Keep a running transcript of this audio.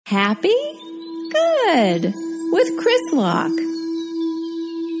Happy? Good. With Chris Locke.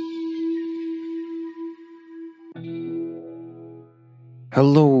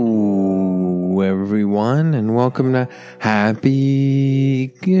 Hello, everyone, and welcome to Happy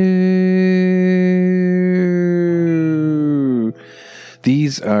Good.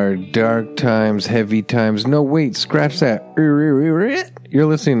 These are dark times, heavy times. No, wait, scratch that. You're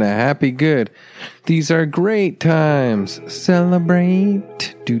listening to Happy Good. These are great times.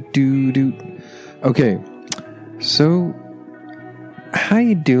 Celebrate. Okay, so how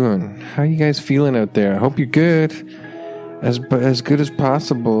you doing? How you guys feeling out there? I hope you're good. As good as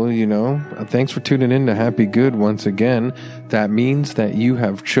possible, you know. Thanks for tuning in to Happy Good once again. That means that you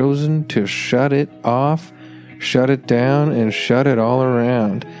have chosen to shut it off, shut it down, and shut it all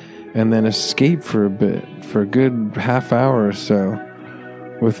around. And then escape for a bit, for a good half hour or so.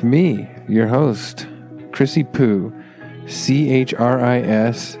 With me, your host, Chrissy Poo,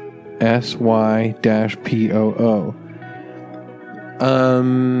 CHRISSY-POO.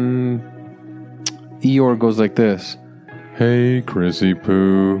 Eeyore goes like this. Hey, Chrissy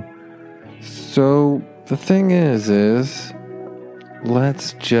Poo. So, the thing is,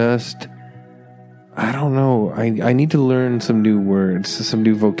 let's just, I don't know, I need to learn some new words, some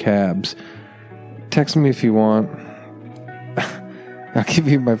new vocabs. Text me if you want. I'll give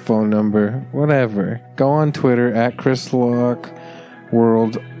you my phone number, whatever. Go on Twitter, at Chris Locke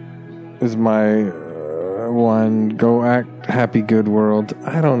World is my one. Go at Happy Good World.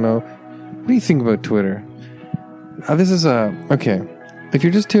 I don't know. What do you think about Twitter? This is okay. If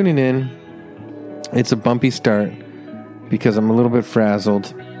you're just tuning in, it's a bumpy start because I'm a little bit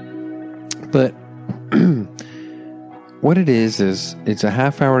frazzled. But what it is it's a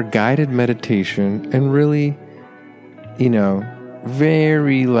half-hour guided meditation, and really, you know,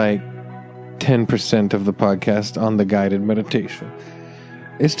 very like 10% of the podcast on the guided meditation.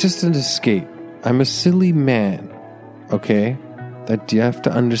 It's just an escape. I'm a silly man, okay? That you have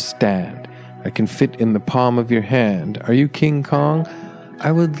to understand. I can fit in the palm of your hand. Are you King Kong?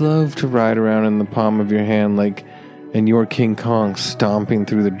 I would love to ride around in the palm of your hand and you're King Kong stomping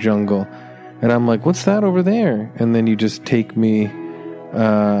through the jungle. And I'm like, what's that over there? And then you just take me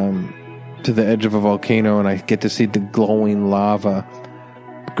to the edge of a volcano, and I get to see the glowing lava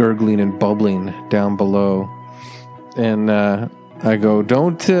gurgling and bubbling down below. And I go,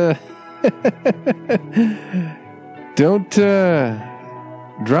 don't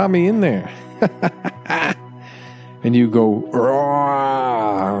drop me in there. And you go,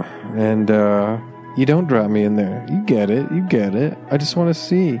 Rawr! And you don't drop me in there. You get it. I just want to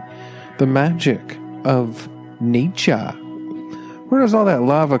see the magic of nature. Where does all that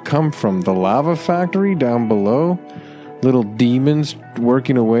lava come from? The lava factory down below? Little demons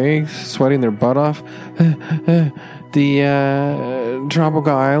working away, sweating their butt off. The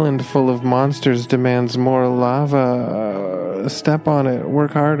tropical island full of monsters demands more lava. Step on it.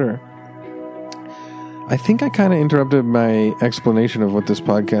 Work harder. I think I kind of interrupted my explanation of what this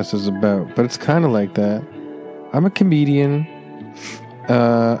podcast is about, but it's kind of like that. I'm a comedian.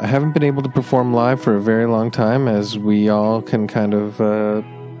 I haven't been able to perform live for a very long time, as we all can kind of,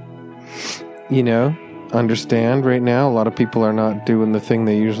 understand right now. A lot of people are not doing the thing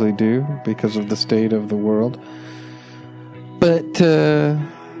they usually do because of the state of the world. But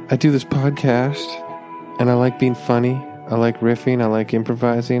I do this podcast, and I like being funny. I like riffing. I like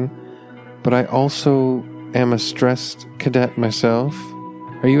improvising. But I also am a stressed cadet myself.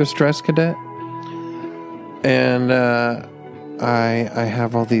 Are you a stressed cadet? And I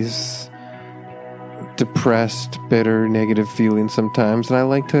have all these depressed, bitter, negative feelings sometimes. And I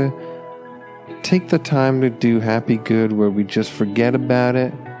like to take the time to do Happy Good, where we just forget about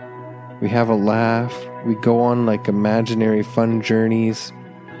it. We have a laugh. We go on like imaginary fun journeys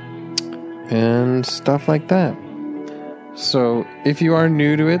and stuff like that. So, if you are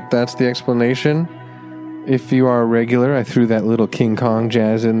new to it, that's the explanation. If you are a regular, I threw that little King Kong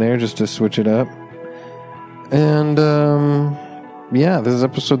jazz in there just to switch it up. And, this is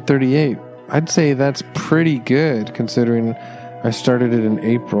episode 38. I'd say that's pretty good, considering I started it in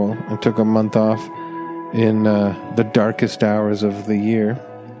April and took a month off in the darkest hours of the year.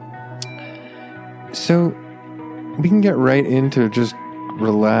 So, we can get right into just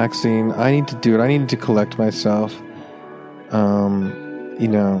relaxing. I need to do it. I need to collect myself.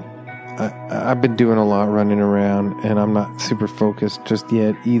 I've been doing a lot running around, and I'm not super focused just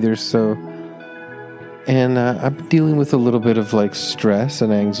yet either. So, and I've been dealing with a little bit of like stress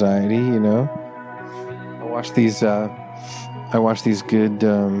and anxiety. You know, I watch these good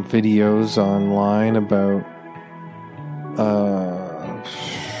videos online about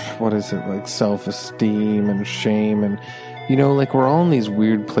what is it, like self-esteem and shame, and You know, like we're all in these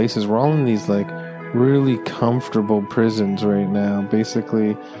weird places. We're all in these like really comfortable prisons right now.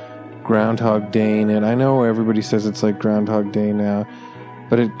 Basically, Groundhog Day. And I know everybody says it's like Groundhog Day now,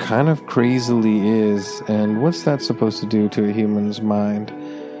 but it kind of crazily is. And what's that supposed to do to a human's mind?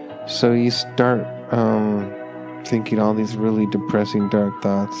 So you start thinking all these really depressing, dark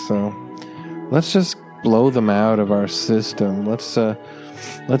thoughts. So let's just blow them out of our system. Let's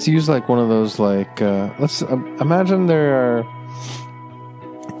use like one of those like let's imagine there are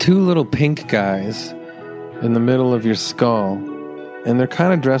two little pink guys in the middle of your skull, and they're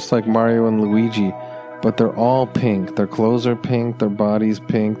kind of dressed like Mario and Luigi, but they're all pink. Their clothes are pink, their body's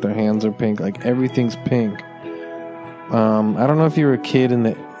pink, their hands are pink, like everything's pink. I don't know if you were a kid in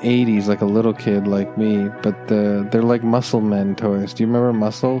the 80s, like a little kid like me, but they're like Muscle Men toys. Do you remember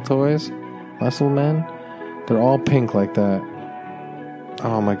Muscle toys? Muscle Men? They're all pink like that.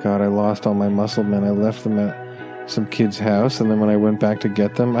 Oh my god, I lost all my Muscle Men. I left them at some kid's house, and then when I went back to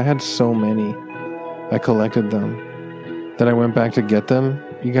get them, I had so many. I collected them. Then I went back to get them.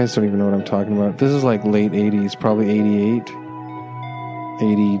 You guys don't even know what I'm talking about. This is like late 80s, probably 88,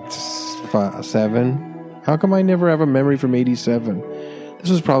 87. How come I never have a memory from 87? This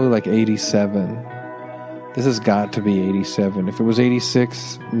was probably like 87. This has got to be 87. If it was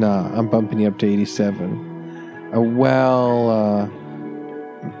 86, nah, I'm bumping you up to 87.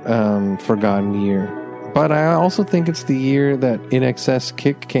 A forgotten year. But I also think it's the year that In Excess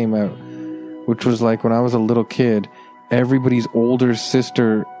Kick came out, which was like when I was a little kid, everybody's older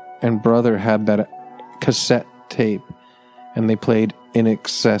sister and brother had that cassette tape, and they played In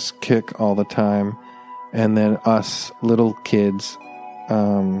Excess Kick all the time. And then us little kids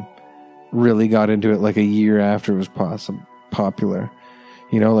really got into it like a year after it was popular.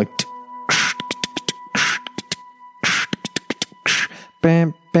 You know, like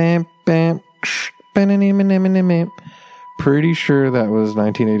bam, bam, bam, pretty sure that was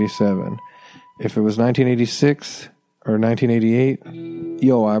 1987. If it was 1986 or 1988,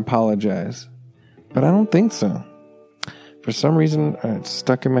 yo, I apologize. But I don't think so. For some reason, it's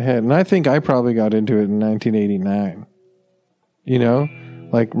stuck in my head. And I think I probably got into it in 1989. You know?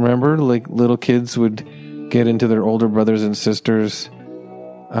 Like, remember, like, little kids would get into their older brothers and sisters'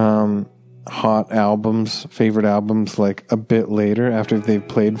 hot albums, favorite albums, like, a bit later, after they've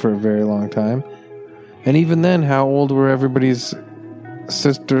played for a very long time. And even then, how old were everybody's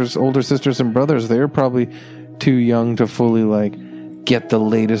older sisters and brothers? They were probably too young to fully, like, get the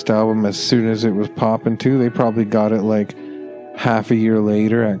latest album as soon as it was popping, too. They probably got it, like, half a year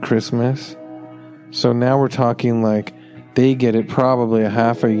later at Christmas. So now we're talking like they get it probably a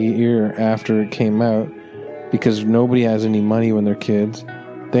half a year after it came out, because nobody has any money when they're kids.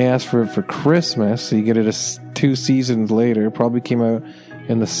 They ask for it for Christmas, so you get it 2 seasons later. It probably came out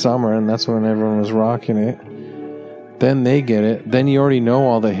in the summer, and that's when everyone was rocking it. Then they get it. Then you already know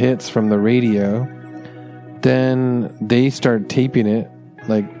all the hits from the radio. Then they start taping it,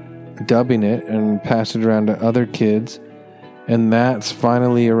 like dubbing it, and pass it around to other kids. And that's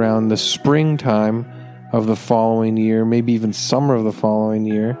finally around the springtime of the following year, maybe even summer of the following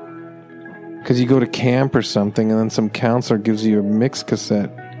year. Because you go to camp or something, and then some counselor gives you a mix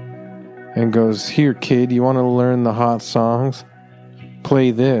cassette and goes, "Here, kid, you want to learn the hot songs?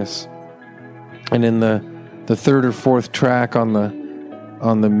 Play this." And in the third or fourth track on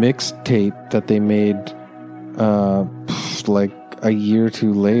the mix tape that they made like a year or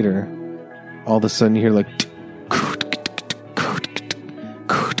two later, all of a sudden you hear like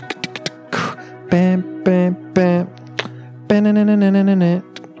bam, bam, bam,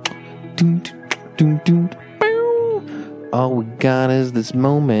 all we got is this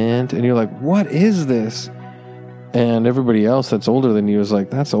moment. And you're like, what is this? And everybody else that's older than you is like,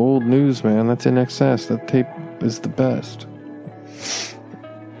 that's old news, man. That's In Excess. That tape is the best.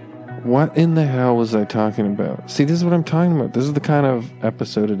 What in the hell was I talking about? See, this is what I'm talking about. This is the kind of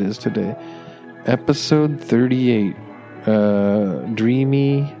episode it is today. Episode 38.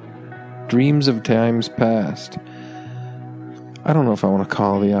 Dreams of Times Past. I don't know if I want to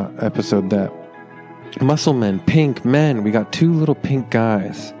call the episode that. Muscle Men, pink men. We got two little pink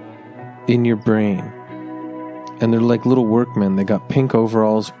guys in your brain. And they're like little workmen. They got pink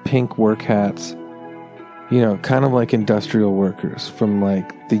overalls, pink work hats. You know, kind of like industrial workers from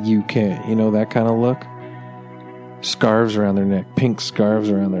like the UK. You know, that kind of look? Scarves around their neck. Pink scarves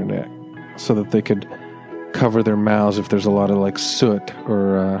around their neck. So that they could cover their mouths if there's a lot of like soot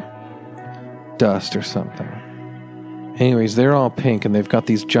or dust or something. Anyways, they're all pink, and they've got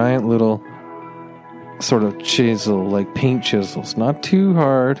these giant little sort of chisel, like paint chisels. Not too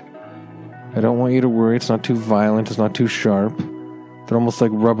hard. I don't want you to worry. It's not too violent. It's not too sharp. They're almost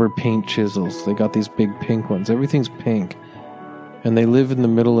like rubber paint chisels. They got these big pink ones. Everything's pink. and they live in the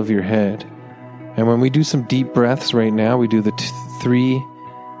middle of your head. And when we do some deep breaths right now, we do the 3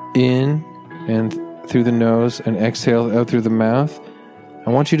 in and through the nose and exhale out through the mouth. I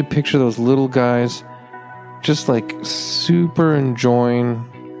want you to picture those little guys just like super enjoying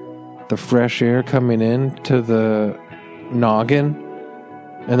the fresh air coming in to the noggin.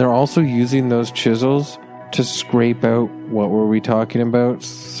 And they're also using those chisels to scrape out, what were we talking about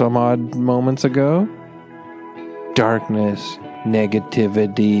some odd moments ago? Darkness,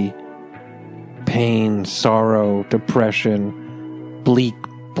 negativity, pain, sorrow, depression,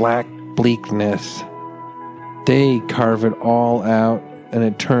 black bleakness. They carve it all out, and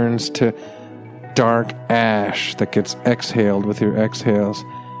it turns to dark ash that gets exhaled with your exhales,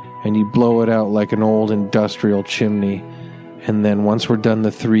 and you blow it out like an old industrial chimney. And then once we're done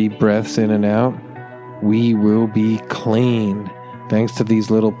the 3 breaths in and out, we will be clean, thanks to these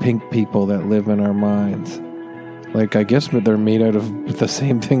little pink people that live in our minds. Like, I guess they're made out of the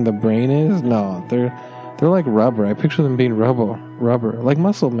same thing the brain is? No, they're like rubber. I picture them being rubber, like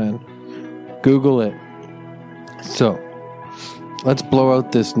muscle men. Google it. So, let's blow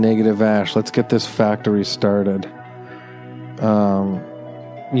out this negative ash. Let's get this factory started.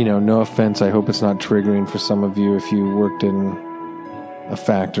 No offense. I hope it's not triggering for some of you if you worked in a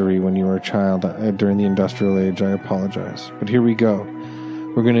factory when you were a child during the industrial age. I apologize. But here we go.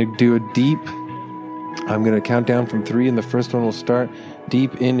 We're going to do a deep... I'm going to count down from 3, and the first one will start.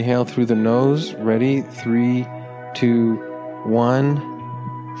 Deep inhale through the nose. Ready? 3, 2, 1.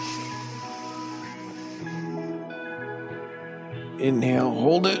 Inhale,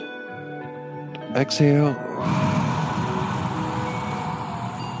 hold it. Exhale.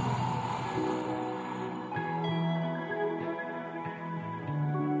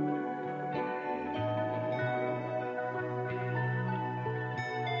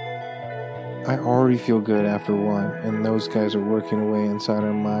 I already feel good after 1, and those guys are working away inside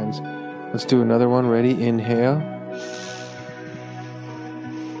our minds. Let's do another one. Ready? Inhale.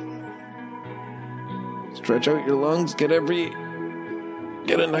 Stretch out your lungs. Get it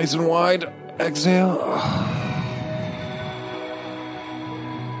nice and wide. Exhale.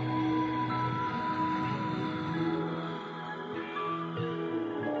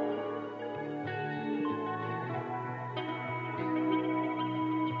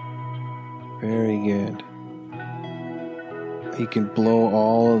 Very good. You can blow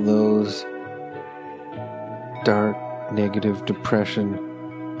all of those dark, negative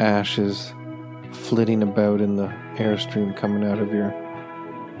depression ashes flitting about in the airstream coming out of your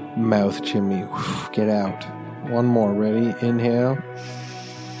mouth chimney. Get out. One more. Ready? Inhale.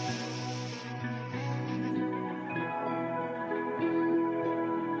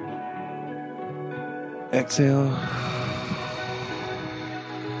 Exhale.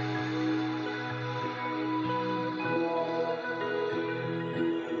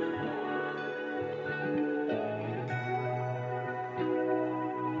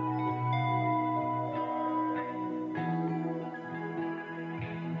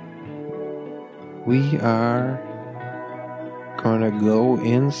 We are going to go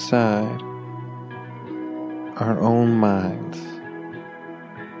inside our own minds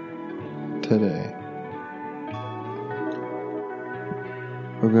today.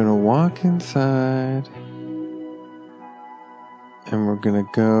 We're going to walk inside and we're going to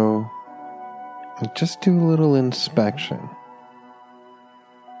go and just do a little inspection.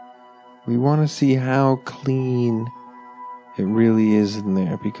 We want to see how clean it really is in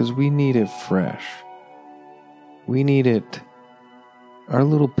there, because we need it fresh. We need it. Our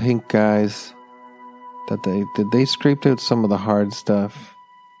little pink guys, they scraped out some of the hard stuff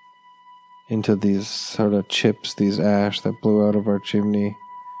into these sort of chips, these ash that blew out of our chimney.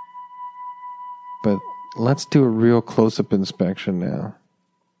 But let's do a real close-up inspection now.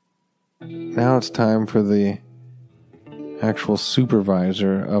 Now it's time for the actual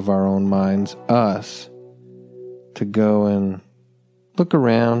supervisor of our own minds, us, to go and look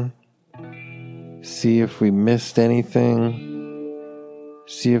around, see if we missed anything,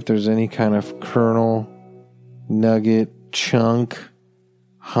 see if there's any kind of kernel, nugget, chunk,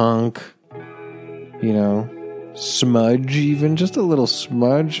 hunk, smudge even, just a little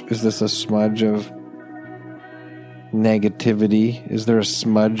smudge. Is this a smudge of negativity? Is there a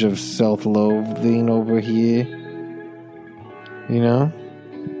smudge of self-loathing over here?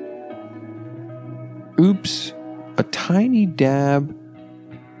 Oops. A tiny dab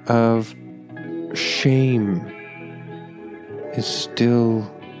of shame is still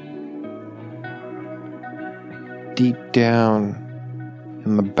deep down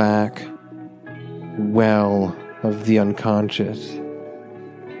in the back well of the unconscious.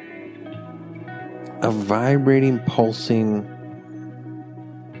 A vibrating, pulsing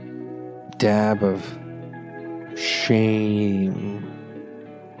dab of shame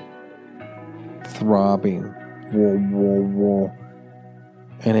throbbing. Whoa, whoa, whoa.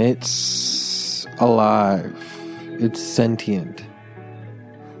 And it's alive. It's sentient.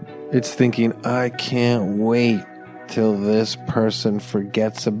 It's thinking, I can't wait till this person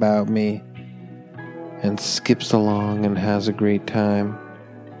forgets about me and skips along and has a great time.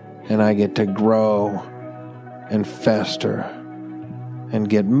 And I get to grow and fester and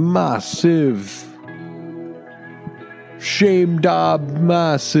get massive. Shame dab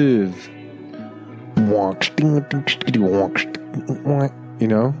massive. You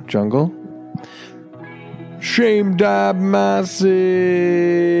know, jungle. Shame dab massive.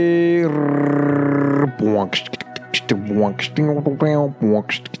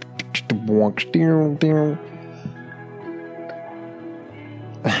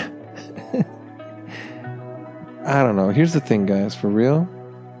 I don't know. Here's the thing, guys, for real.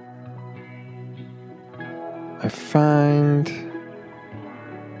 I find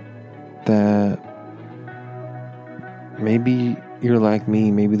that maybe you're like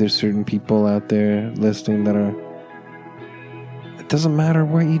me. Maybe there's certain people out there listening that are... It doesn't matter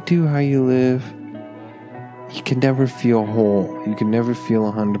what you do, how you live. You can never feel whole. You can never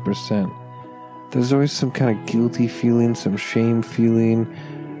feel 100%. There's always some kind of guilty feeling, some shame feeling,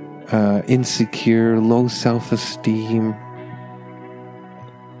 insecure, low self-esteem.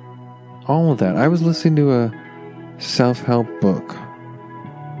 All of that. I was listening to a self-help book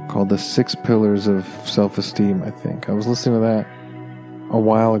called The 6 Pillars of Self-Esteem, I think. I was listening to that a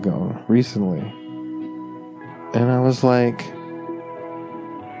while ago, recently. And I was like,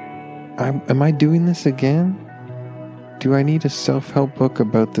 am I doing this again? Do I need a self-help book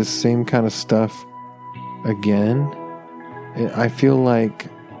about this same kind of stuff again? I feel like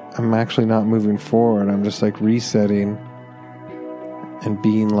I'm actually not moving forward. I'm just like resetting and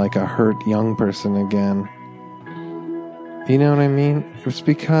being like a hurt young person again. You know what I mean? It's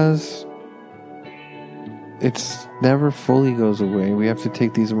because it's never fully goes away. We have to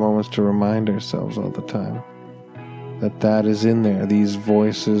take these moments to remind ourselves all the time that is in there. These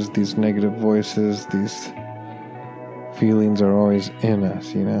voices, these negative voices, these feelings are always in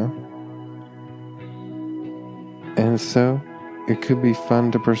us, you know? And so it could be fun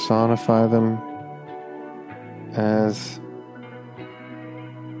to personify them as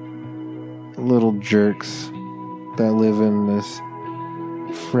little jerks that live in this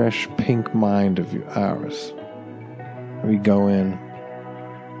fresh pink mind of ours. We go in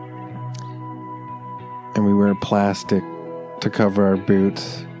and we wear plastic to cover our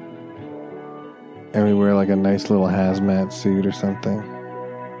boots, and we wear like a nice little hazmat suit or something.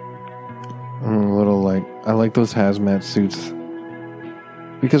 And a little like, I like those hazmat suits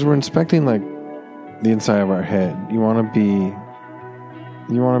because we're inspecting like the inside of our head. You want to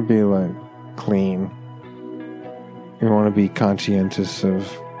be like clean. You want to be conscientious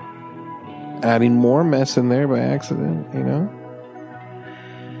of adding more mess in there by accident, you know?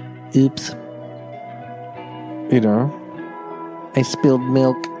 Oops. You know? I spilled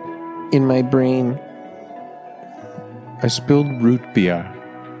milk in my brain. I spilled root beer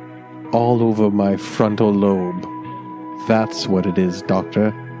all over my frontal lobe. That's what it is,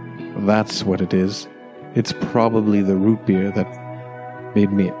 doctor. That's what it is. It's probably the root beer that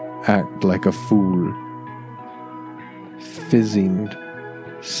made me act like a fool. Fizzing,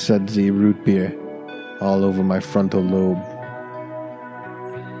 sudsy root beer all over my frontal lobe.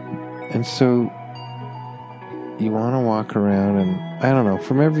 And so you want to walk around and, I don't know,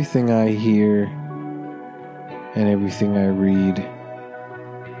 from everything I hear and everything I read,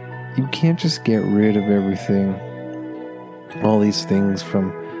 you can't just get rid of everything. All these things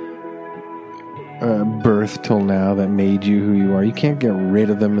from birth till now that made you who you are. You can't get rid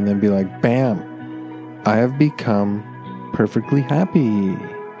of them and then be like, bam, I have become perfectly happy.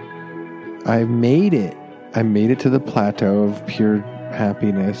 I made it. I made it to the plateau of pure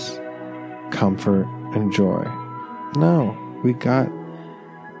happiness, comfort, and joy. No,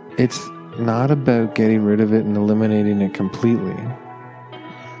 it's not about getting rid of it and eliminating it completely.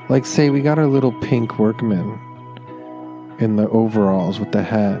 Like, say we got our little pink workmen in the overalls with the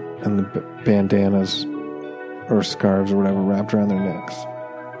hat and the bandanas or scarves or whatever wrapped around their necks,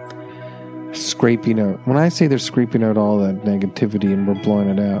 scraping out. When I say they're scraping out all that negativity and we're blowing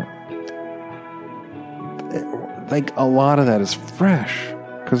it out, like a lot of that is fresh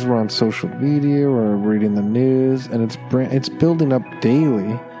because we're on social media or reading the news, and it's building up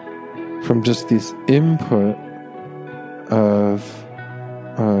daily from just this input of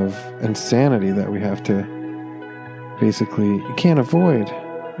insanity that we have to basically, you can't avoid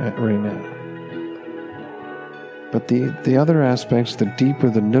right now. But the other aspects, the deeper,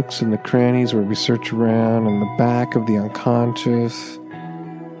 the nooks and the crannies where we search around and the back of the unconscious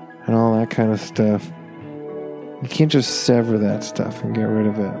and all that kind of stuff, you can't just sever that stuff and get rid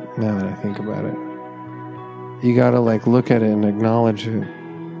of it, now that I think about it. You gotta look at it and acknowledge it.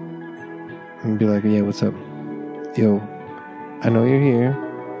 And be like, yeah, what's up? Yo, I know you're here.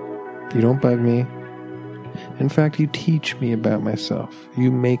 You don't bug me. In fact, you teach me about myself. You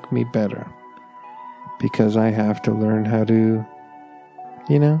make me better. Because I have to learn how to,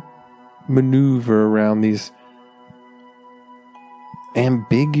 maneuver around these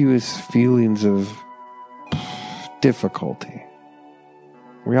ambiguous feelings of difficulty.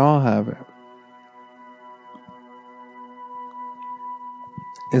 We all have it.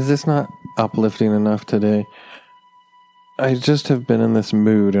 Is this not uplifting enough today? I just have been in this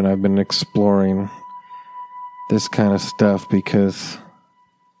mood and I've been exploring this kind of stuff because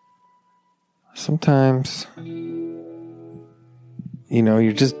sometimes,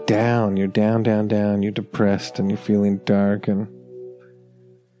 you're just down. You're down. You're depressed and you're feeling dark, and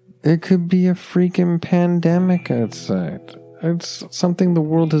it could be a freaking pandemic outside. It's something the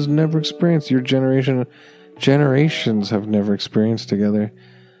world has never experienced. Your generations have never experienced together.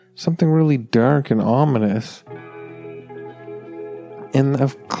 Something really dark and ominous. And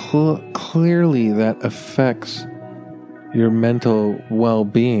clearly that affects your mental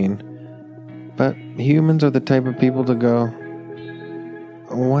well-being. But humans are the type of people to go,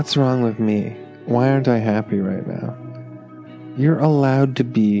 what's wrong with me? Why aren't I happy right now? You're allowed to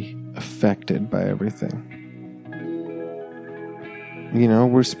be affected by everything.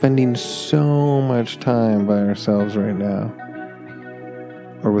 We're spending so much time by ourselves right now.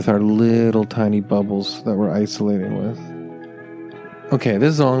 Or with our little tiny bubbles that we're isolating with. Okay,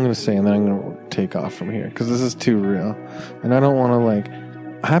 this is all I'm going to say, and then I'm going to take off from here, because this is too real. And I don't want to,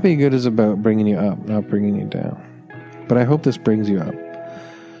 happy good is about bringing you up, not bringing you down. But I hope this brings you up.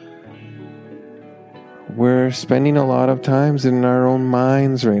 We're spending a lot of times in our own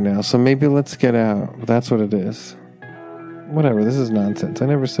minds right now, so maybe let's get out. That's what it is. Whatever, this is nonsense. I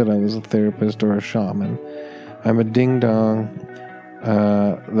never said I was a therapist or a shaman. I'm a ding-dong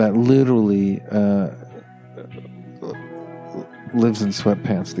that literally lives in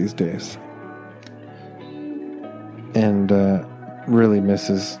sweatpants these days. And really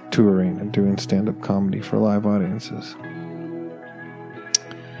misses touring and doing stand-up comedy for live audiences.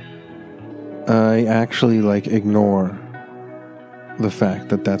 I actually ignore the fact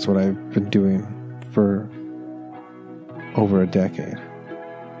that that's what I've been doing for over a decade.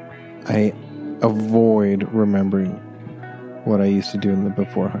 I avoid remembering what I used to do in the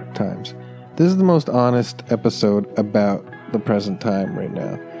before times. This is the most honest episode about the present time right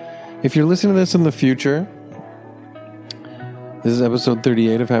now. If you're listening to this in the future, this is episode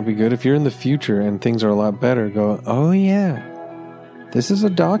 38 of Happy Good. If you're in the future and things are a lot better, go, oh yeah, this is a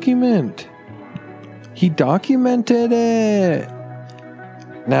document. He documented it.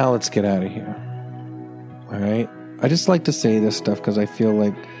 Now let's get out of here. All right? I just like to say this stuff because I feel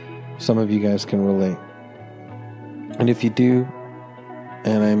like some of you guys can relate. And if you do,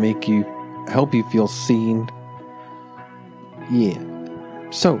 and I help you feel seen, yeah.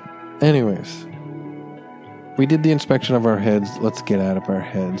 So, anyways, we did the inspection of our heads. Let's get out of our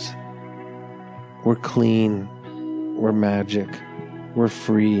heads. We're clean. We're magic. We're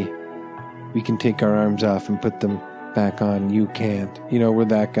free. We can take our arms off and put them back on. You can't. We're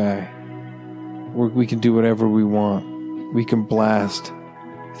that guy. We can do whatever we want. We can blast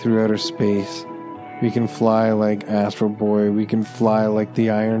through outer space. We can fly like Astro Boy. We can fly like the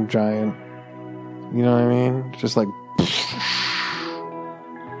Iron Giant. You know what I mean? Just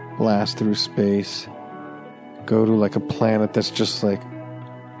blast through space. Go to a planet that's just I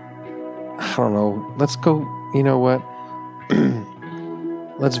don't know. Let's go, you know what?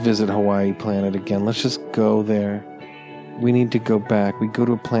 Let's visit Hawaii planet again. Let's just go there. We need to go back. We go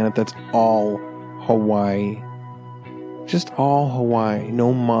to a planet that's all Hawaii. Just all Hawaii.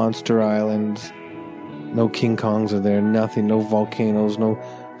 No monster islands. No King Kongs are there. Nothing. No volcanoes. No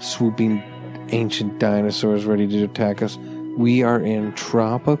swooping ancient dinosaurs ready to attack us. We are in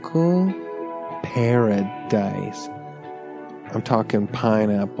tropical paradise. I'm talking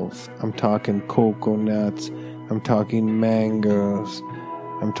pineapples. I'm talking coconuts. I'm talking mangoes.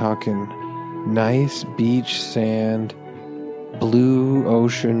 I'm talking nice beach sand, blue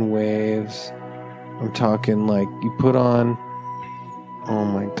ocean waves. I'm talking you put on, oh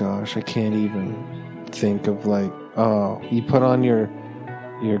my gosh, I can't even think of you put on your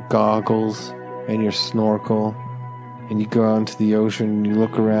goggles and your snorkel and you go out into the ocean and you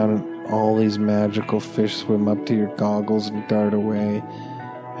look around and all these magical fish swim up to your goggles and dart away.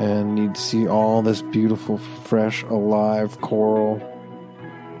 and you'd see all this beautiful, fresh, alive coral.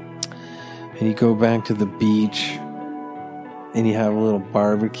 And you go back to the beach, and you have a little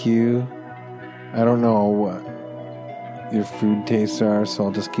barbecue. I don't know what your food tastes are, so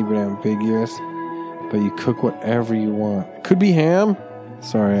I'll just keep it ambiguous. But you cook whatever you want. It could be ham.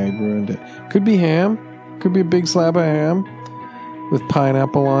 Sorry, I ruined it. Could be ham. Could be a big slab of ham with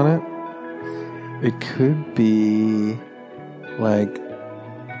pineapple on it. It could be like,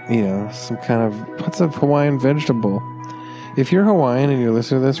 some kind of, what's a Hawaiian vegetable? If you're Hawaiian and you're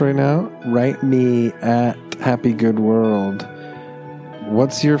listening to this right now, write me at Happy Good World.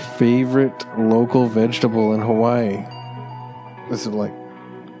 What's your favorite local vegetable in Hawaii? Is it like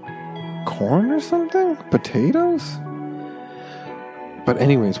corn or something? Potatoes? But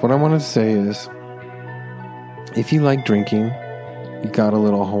anyways, what I wanted to say is, if you like drinking, you got a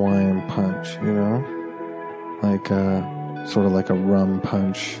little Hawaiian punch, like sort of like a rum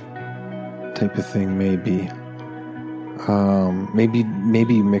punch type of thing, maybe.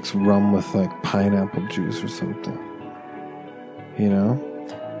 Maybe you mix rum with like pineapple juice or something,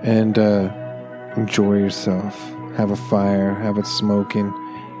 and enjoy yourself. Have a fire, have it smoking,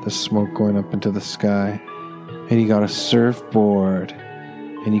 the smoke going up into the sky, and you got a surfboard,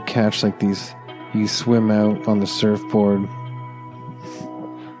 and you catch like these. You swim out on the surfboard,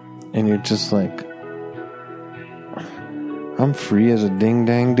 and you're just like, I'm free as a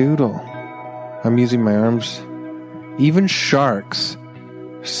ding-dang doodle. I'm using my arms. Even sharks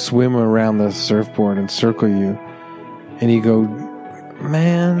swim around the surfboard and circle you, and you go,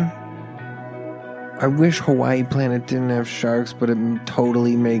 man, I wish Hawaii Planet didn't have sharks, but it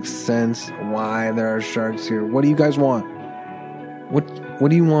totally makes sense why there are sharks here. What do you guys want? What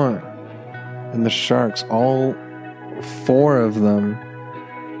do you want? And the sharks, all 4 of them,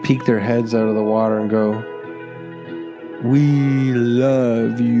 peek their heads out of the water and go, we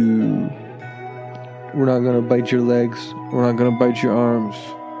love you. We're not going to bite your legs. We're not going to bite your arms.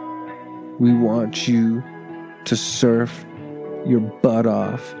 We want you to surf your butt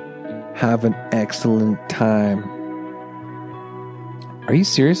off. Have an excellent time. Are you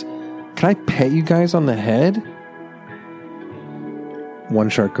serious? Can I pet you guys on the head? One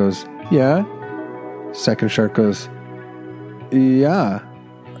shark goes, yeah. Second shark goes, yeah.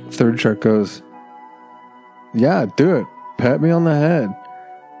 Third shark goes, yeah, do it. Pet me on the head.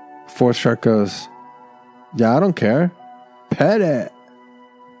 Fourth shark goes, yeah, I don't care. Pet it.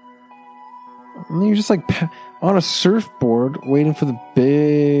 And you're just like on a surfboard waiting for the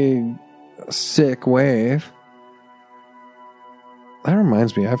big, sick wave. That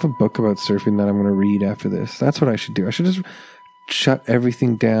reminds me, I have a book about surfing that I'm going to read after this. That's what I should do. I should just shut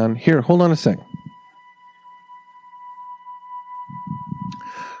everything down. Here, hold on a second.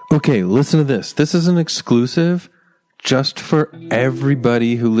 Okay, listen to this. This is an exclusive just for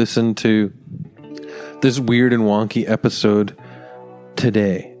everybody who listened to this weird and wonky episode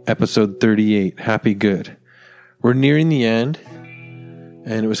today. Episode 38, Happy Good. We're nearing the end,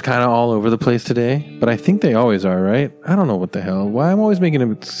 and it was kind of all over the place today, but I think they always are, right? I don't know what the hell. Why I'm always making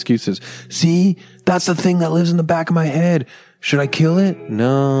excuses. See, that's the thing that lives in the back of my head. Should I kill it?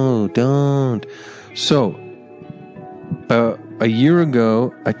 No, don't. So, a year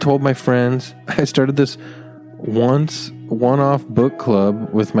ago, I told my friends, I started this one-off book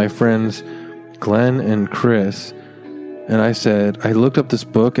club with my friends Glenn and Chris, and I said, I looked up this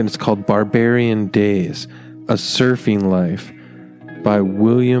book, and it's called Barbarian Days, A Surfing Life by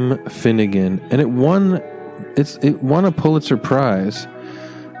William Finnegan, and it won a Pulitzer Prize.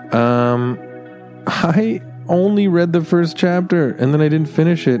 I only read the first chapter, and then I didn't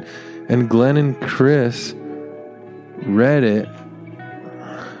finish it, and Glenn and Chris read it.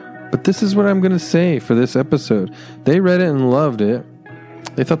 But this is what I'm going to say for this episode. They read it and loved it.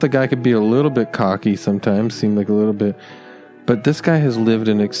 They thought the guy could be a little bit cocky sometimes, seemed like a little bit. But this guy has lived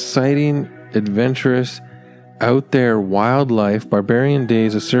an exciting, adventurous, out there, wild life. Barbarian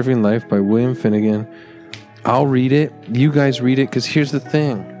Days, A Surfing Life by William Finnegan. I'll read it. You guys read it, because here's the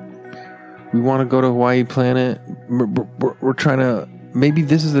thing. We want to go to Hawaii Planet. We're trying to... Maybe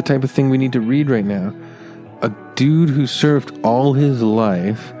this is the type of thing we need to read right now. A dude who surfed all his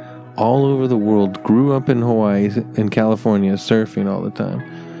life, all over the world, grew up in Hawaii, in California, surfing all the time.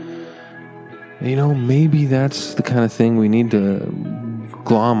 Maybe that's the kind of thing we need to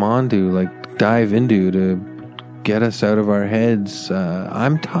glom onto, like dive into to get us out of our heads.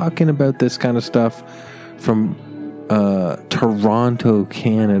 I'm talking about this kind of stuff from Toronto,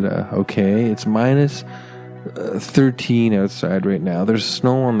 Canada, okay? It's minus 13 outside right now. There's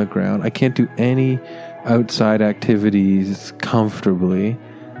snow on the ground. I can't do any outside activities comfortably.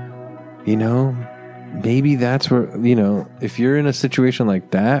 maybe that's where, if you're in a situation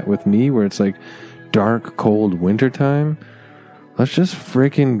like that with me, where it's like dark, cold wintertime, let's just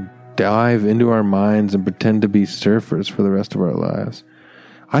freaking dive into our minds and pretend to be surfers for the rest of our lives.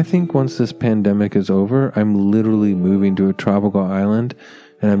 I think once this pandemic is over, I'm literally moving to a tropical island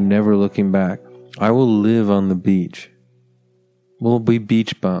and I'm never looking back. I will live on the beach. We'll be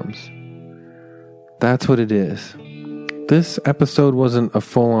beach bums. That's what it is. This episode wasn't a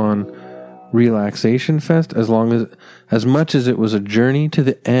full-on relaxation fest as much as it was a journey to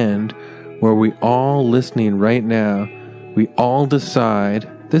the end where we all listening right now, we all decide.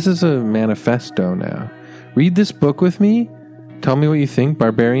 This is a manifesto now. Read this book with me. Tell me what you think.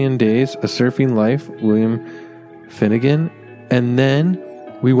 Barbarian Days, A Surfing Life, William Finnegan. And then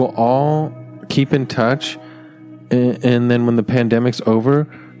we will all keep in touch. And then when the pandemic's over,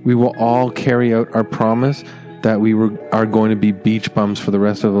 we will all carry out our promise that are going to be beach bums for the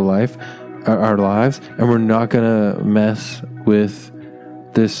rest of our lives. And we're not going to mess with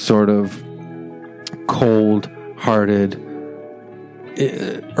this sort of cold-hearted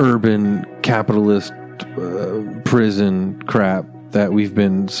urban capitalist prison crap that we've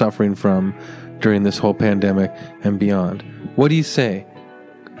been suffering from during this whole pandemic and beyond. What do you say?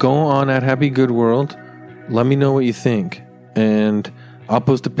 Go on at Happy Good World. Let me know what you think. And I'll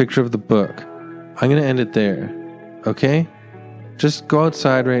post a picture of the book. I'm going to end it there. Okay? Just go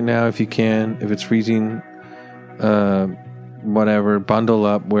outside right now if you can. If it's freezing, whatever. Bundle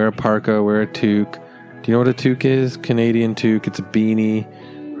up. Wear a parka. Wear a toque. Do you know what a toque is? Canadian toque. It's a beanie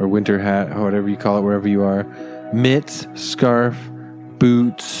or winter hat, or whatever you call it, wherever you are. Mitts, scarf,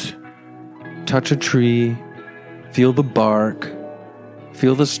 boots. Touch a tree. Feel the bark.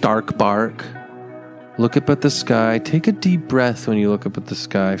 Feel the stark bark. Look up at the sky. Take a deep breath when you look up at the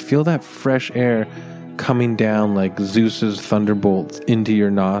sky. Feel that fresh air coming down like Zeus's thunderbolts into your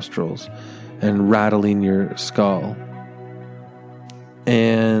nostrils and rattling your skull.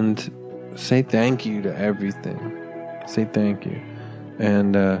 And say thank you to everything. Say thank you.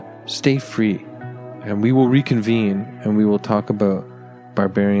 And stay free. And we will reconvene and we will talk about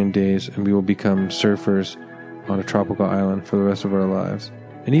Barbarian Days and we will become surfers on a tropical island for the rest of our lives.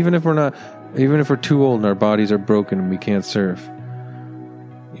 And even if we're too old and our bodies are broken and we can't surf,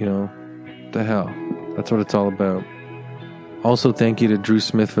 the hell. That's what it's all about. Also, thank you to Drew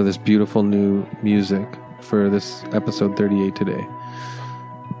Smith for this beautiful new music for this episode 38 today.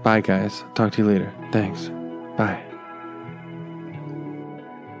 Bye, guys. Talk to you later. Thanks. Bye.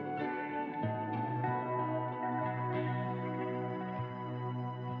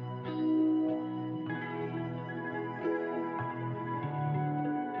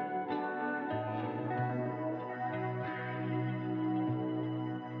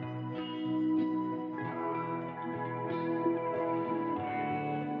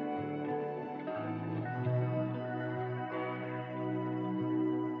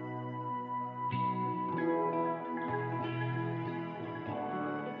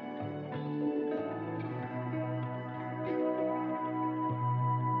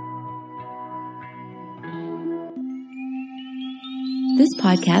 This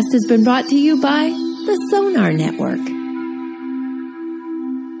podcast has been brought to you by the Sonar Network.